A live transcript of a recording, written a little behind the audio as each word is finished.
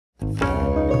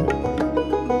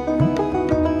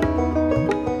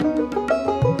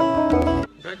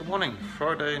morning,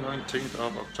 Friday 19th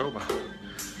of October.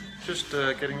 Just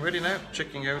getting ready now,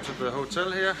 checking out of the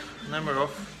hotel here, and then we're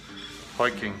off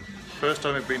hiking. First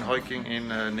time we've been hiking in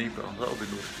Nepal, that'll be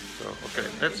good. So, okay,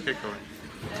 let's get going.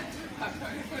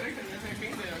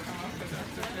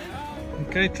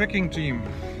 Okay, trekking team.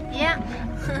 Yeah.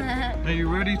 Are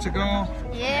you ready to go?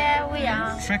 Yeah, we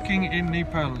are. Trekking in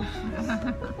Nepal.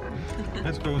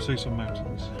 Let's go and see some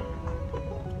mountains.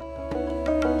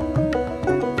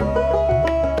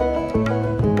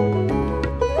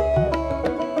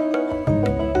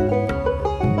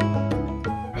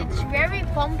 It's very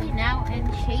bumpy now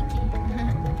and shaky.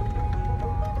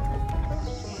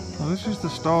 Well, this is the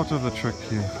start of the trek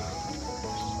here.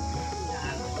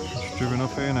 Just driven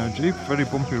up here in our Jeep, very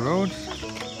bumpy roads.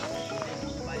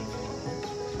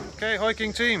 Okay,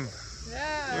 hiking team.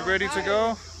 Yeah. You ready to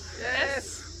go?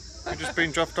 Yes. We've just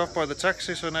been dropped off by the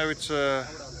taxi, so now it's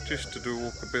just to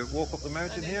walk up the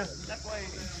mountain here.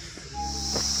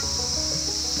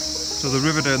 So the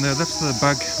river down there, that's the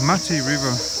Kathmandu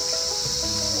River,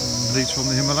 leads from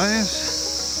the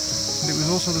Himalayas. And it was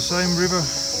also the same river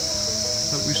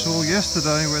that we saw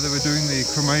yesterday where they were doing the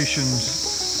cremations.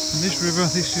 And this river,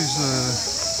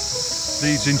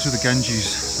 leads into the Ganges.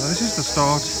 So this is the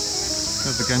start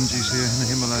of the Ganges here in the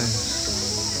Himalayas.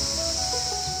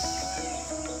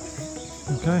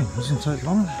 Okay, doesn't take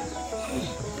long,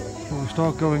 but we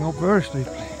start going up very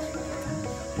steeply.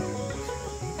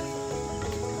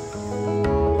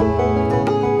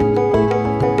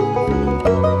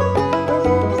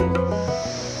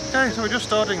 Okay, so we're just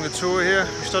starting the tour here.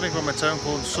 We're starting from a town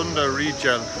called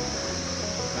Sundarijal.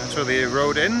 That's where the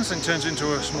road ends and turns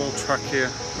into a small track here.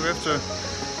 So we have to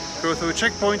go through a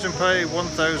checkpoint and pay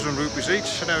 1,000 rupees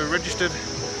each. And now we're registered.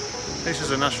 This is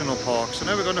a national park. So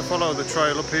now we're going to follow the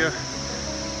trail up here,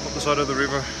 up the side of the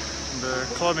river, and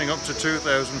climbing up to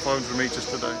 2,500 meters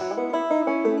today.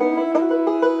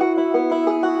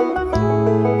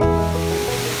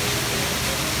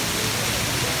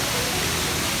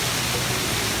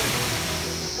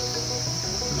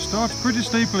 It starts pretty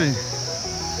steeply,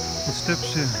 the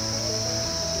steps here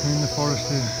in the forest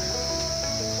here.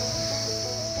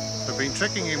 I've been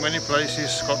trekking in many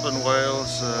places, Scotland,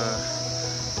 Wales,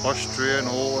 Austria,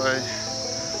 Norway,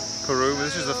 Peru.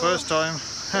 This is the first time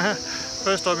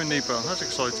in Nepal. That's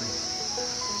exciting.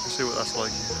 Let's see what that's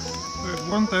like here. We're at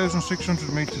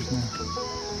 1,600 meters now.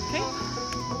 Okay.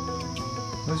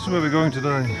 This is where we're going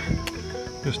today.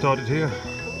 We started here.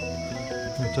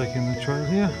 We're taking the trail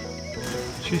here,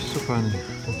 Chisapani.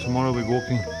 And tomorrow we're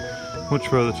walking much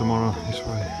further tomorrow this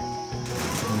way.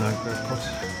 Nagarkot.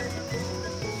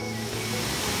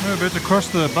 We're about to cross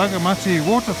the Kathmandu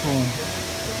waterfall.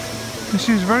 This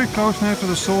is very close now to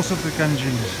the source of the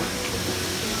Ganges.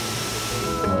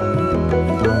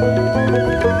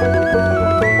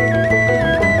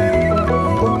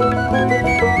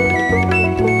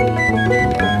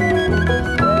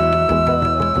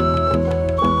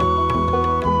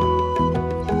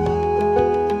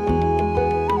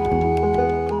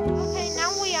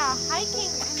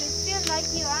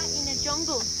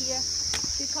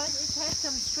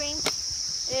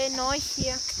 Noise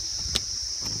here.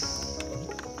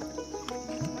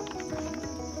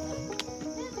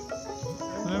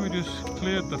 Now we just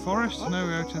cleared the forest, now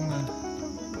we're out in the...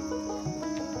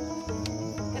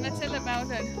 Can I tell about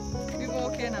that? We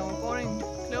walk in our boring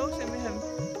clothes and we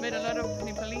have met a lot of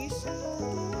Nepalese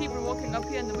people walking up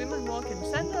here, and the women walk in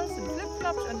sandals and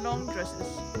flip-flops and long dresses.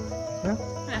 Yeah?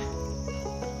 Yeah.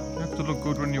 You have to look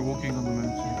good when you're walking on the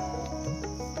mountain.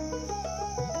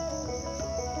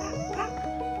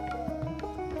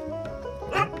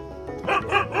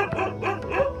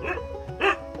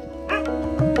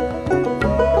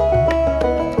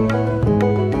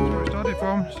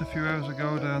 A few hours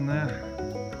ago down there.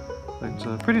 It's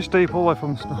pretty steep all the way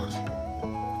from the start.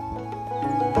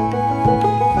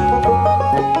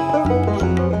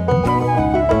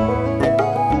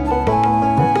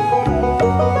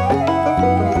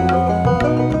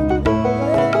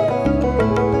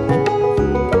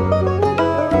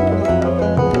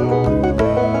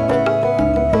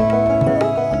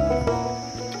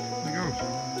 There we go.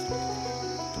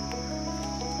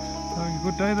 Having a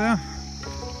good day there.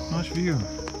 Nice view.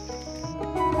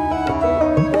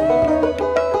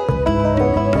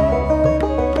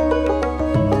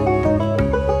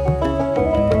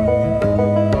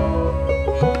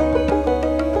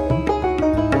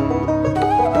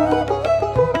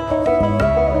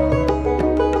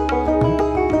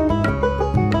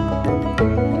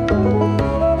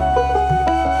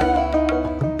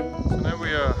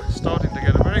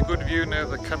 View now of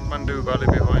the Kathmandu Valley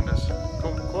behind us.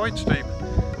 Quite steep.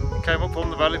 Came up from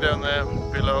the valley down there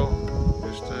below,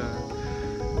 just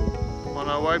on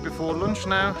our way before lunch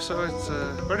now, so it's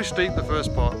very steep the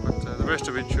first part, but the rest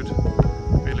of it should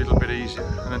be a little bit easier.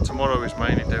 And then tomorrow is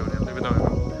mainly downhill, even though we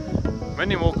have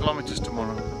many more kilometers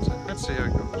tomorrow. So let's see how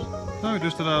it goes. So we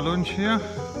just had our lunch here.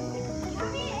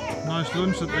 Nice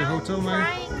lunch at the hotel, mate.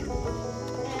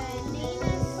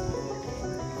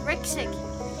 Rucksack.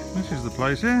 This is the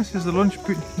place, yeah, this is the lunch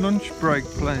break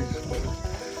place.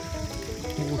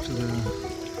 Water there.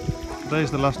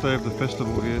 Today's the last day of the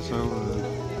festival here, so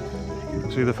you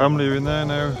can see the family are in there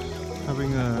now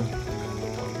having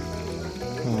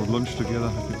lunch together,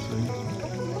 I could see.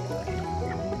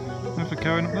 We have to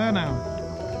carry up there now.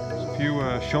 There's a few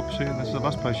shops here. This is the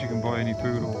last place you can buy any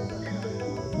food or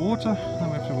water. Then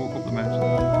we have to walk up the mountain.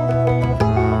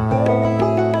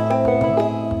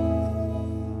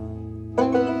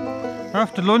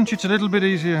 After lunch it's a little bit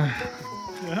easier.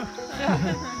 Yeah.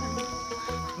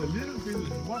 A little bit,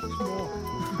 much more.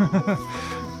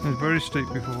 It's very steep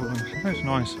before lunch. It's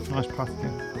nice path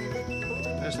here.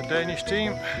 There's the Danish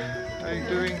team. How are you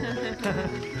doing?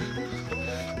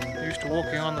 Used to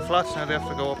walking on the flats, now they have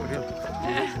to go up a hill.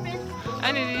 Yeah.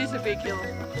 And it is a big hill.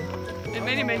 And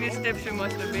many steps you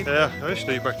must have been. Yeah, very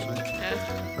steep actually. Yeah.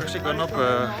 We've actually gone up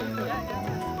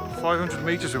 500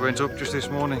 meters we went up just this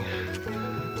morning.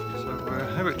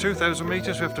 About 2,000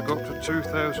 meters, we have to go up to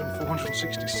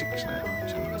 2,466 now.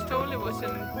 I was told it was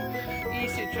an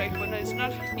easy trek, but it's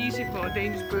not easy for a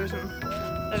Danish person.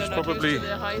 It's probably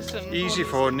easy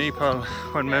for Nepal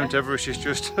when Mount Everest is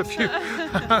just a few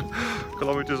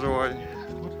kilometers away.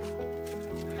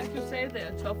 I could say they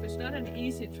are tough. It's not an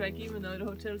easy trek, even though the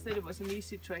hotel said it was an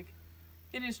easy trek.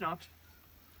 It is not.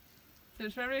 So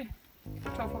it's very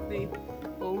tough of the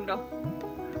older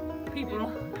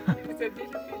people. It's a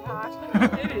little bit hard.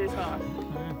 It is hard.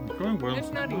 Yeah, it's going well.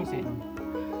 It's not easy.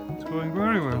 It's going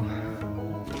very well.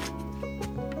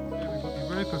 He's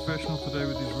very professional today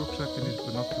with his rucksack and his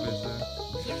binoculars there.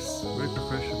 Yes. Very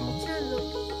professional. So look,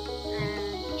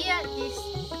 here is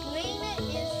green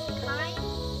is kind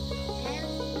and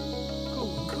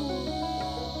cool.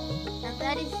 And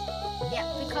that is, yeah,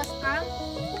 because I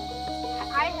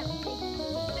have taken the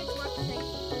big rucksack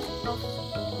of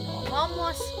Mom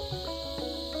was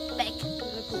back.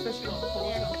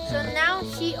 Yeah. So now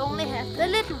she only has the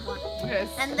little one. Yes.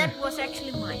 And that was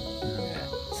actually mine. Yeah.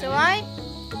 So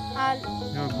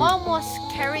Mom was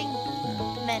carrying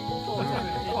men for her.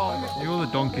 You're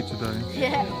the donkey today.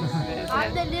 Yeah.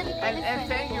 I'm the little And elephant.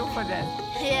 thank you for that.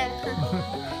 Yeah.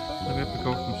 So we have to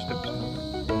go some steps now.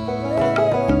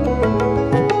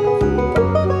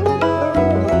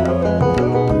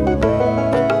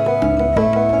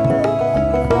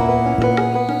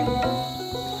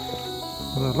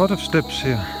 A lot of steps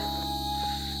here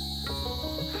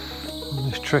on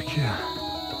this trek here.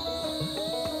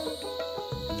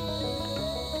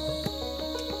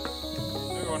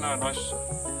 We're on a nice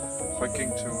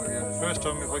hiking tour here. First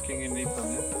time we're hiking in Nepal,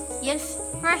 yeah? Yes,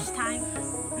 first time.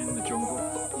 In the jungle.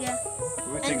 Yeah.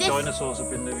 We think dinosaurs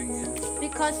have been living here.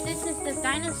 Because this is the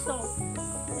dinosaur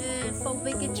for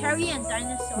vegetarian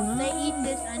dinosaurs. They eat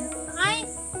this, and I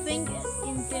think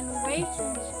in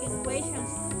generations,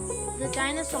 the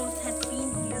dinosaurs have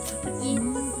been here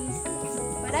eating these.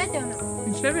 But I don't know.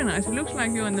 It's very nice. It looks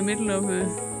like you're in the middle of a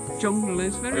jungle.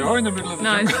 It's very We are in the middle of the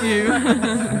nice jungle. view.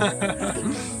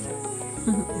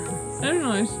 Very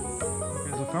nice.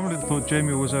 There's a family that thought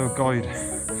Jamie was our guide.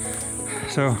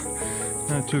 So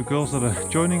there are two girls that are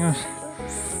joining us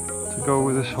to go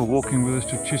with us or walking with us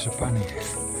to Chisapani.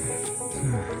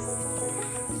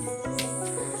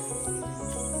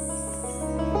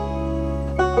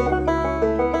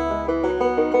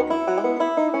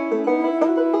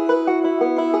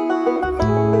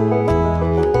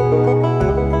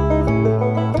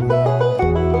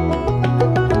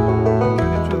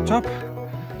 To the top,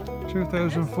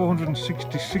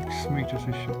 2,466 meters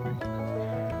it should be.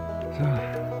 So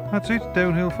that's it,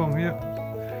 downhill from here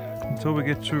until we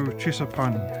get to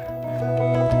Chisapani.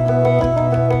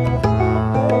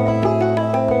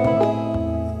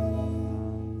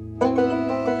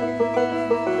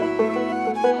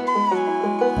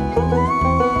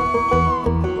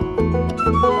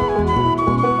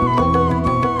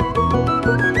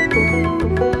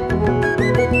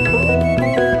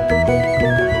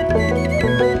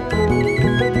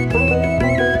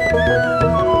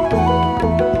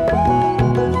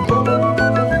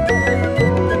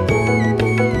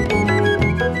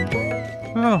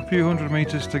 Well, a few hundred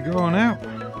meters to go now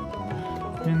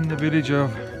in the village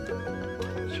of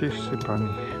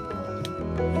Chisapani.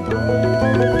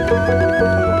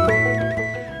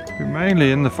 We're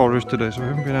mainly in the forest today, so we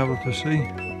haven't been able to see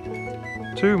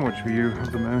too much view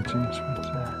of the mountains.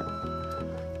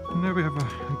 But, And there we have a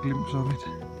glimpse of it.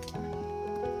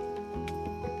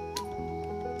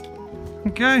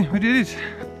 Okay, we did it.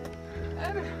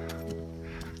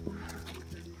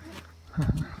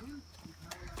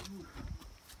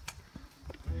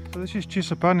 So this is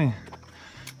Chisapani.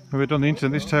 I read on the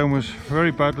internet this town was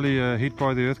very badly hit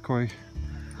by the earthquake,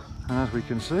 and as we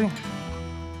can see,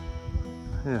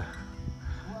 yeah,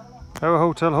 our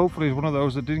hotel hopefully is one of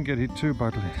those that didn't get hit too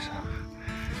badly. So.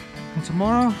 And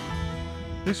tomorrow,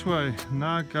 this way,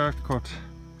 Nagarkot.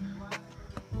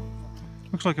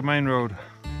 Looks like a main road.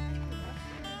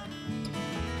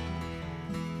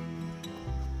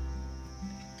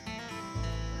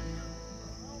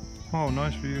 Oh,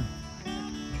 nice view.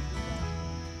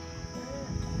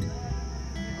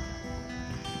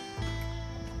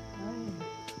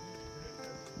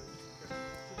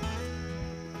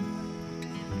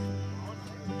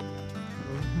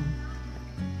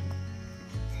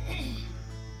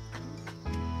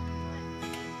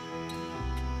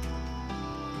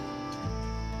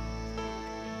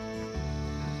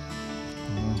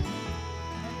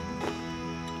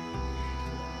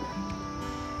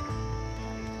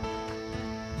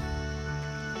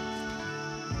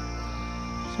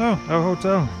 So, our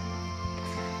hotel.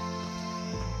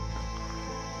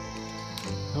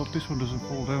 I hope this one doesn't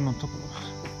fall down on top of us.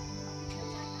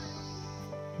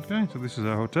 Okay, so this is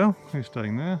our hotel. We're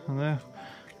staying there and there.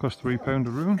 Cost £3 a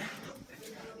room.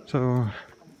 So,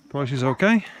 price is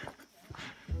okay.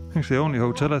 It's the only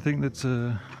hotel I think that's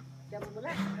not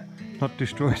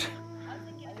destroyed.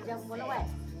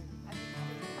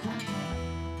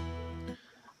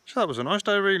 So that was a nice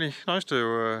day, really. Nice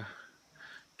to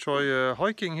try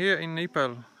hiking here in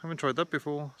Nepal. I haven't tried that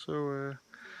before, so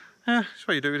yeah, that's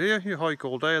why you do it here. You hike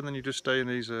all day and then you just stay in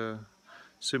these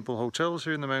simple hotels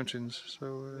here in the mountains.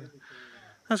 So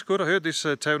that's good. I heard this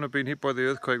town had been hit by the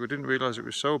earthquake. We didn't realise it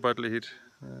was so badly hit.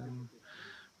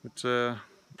 But the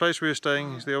place we're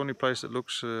staying is the only place that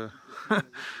looks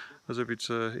as if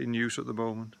it's in use at the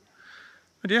moment.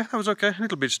 But yeah, that was okay. A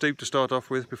little bit steep to start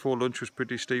off with. Before lunch was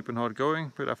pretty steep and hard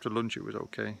going, but after lunch it was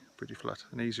okay. Pretty flat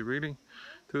and easy, really.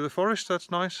 Through the forest,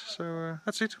 that's nice. So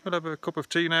that's it. We'll have a cup of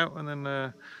tea now and then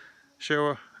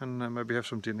shower and maybe have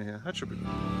some dinner here. That should be good.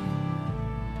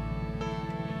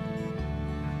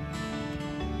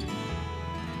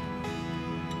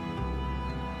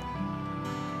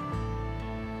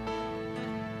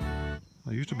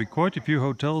 There used to be quite a few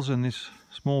hotels in this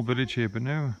small village here, but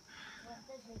now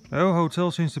our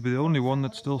hotel seems to be the only one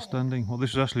that's still standing. Well,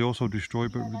 this is actually also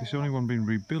destroyed, but it's the only one being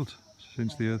rebuilt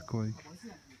since the earthquake.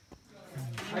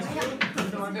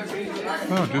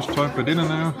 Oh, just time for dinner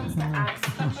now.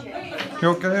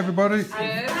 You okay, everybody?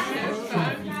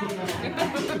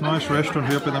 Nice restaurant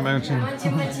here up in the mountain.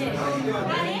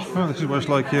 Oh, this is what it's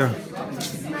like here.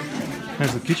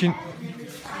 There's the kitchen.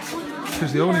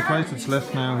 It's the only place that's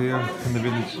left now here in the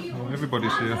village. Oh,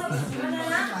 everybody's here.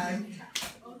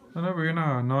 And over here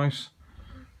now, a nice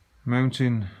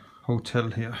mountain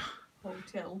hotel here.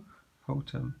 Hotel.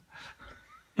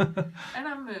 And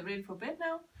I'm ready for bed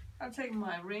now. I've taken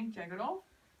my rain jacket off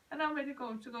and I'm ready to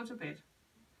go to bed.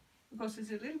 Because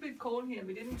it's a little bit cold here.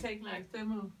 We didn't take like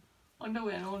thermal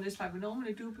underwear and all this like we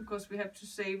normally do because we have to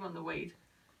save on the weight.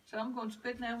 So I'm going to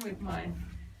bed now with my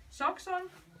socks on,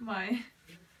 my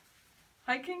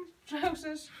hiking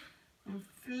trousers, my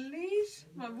fleece,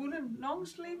 my woolen long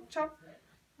sleeve top,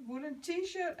 woolen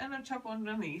t-shirt and a top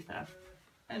underneath that.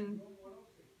 And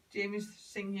Jamie's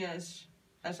thing here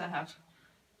as a hat.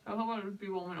 So I hope I will be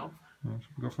warm enough. Yeah, so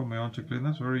we got from my auntie Glyn,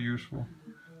 that's very useful.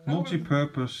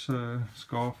 Multi-purpose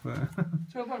scarf there.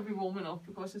 So I hope I'll be warm enough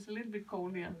because it's a little bit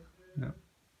cold here. Yeah,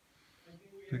 I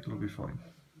think it'll be fine.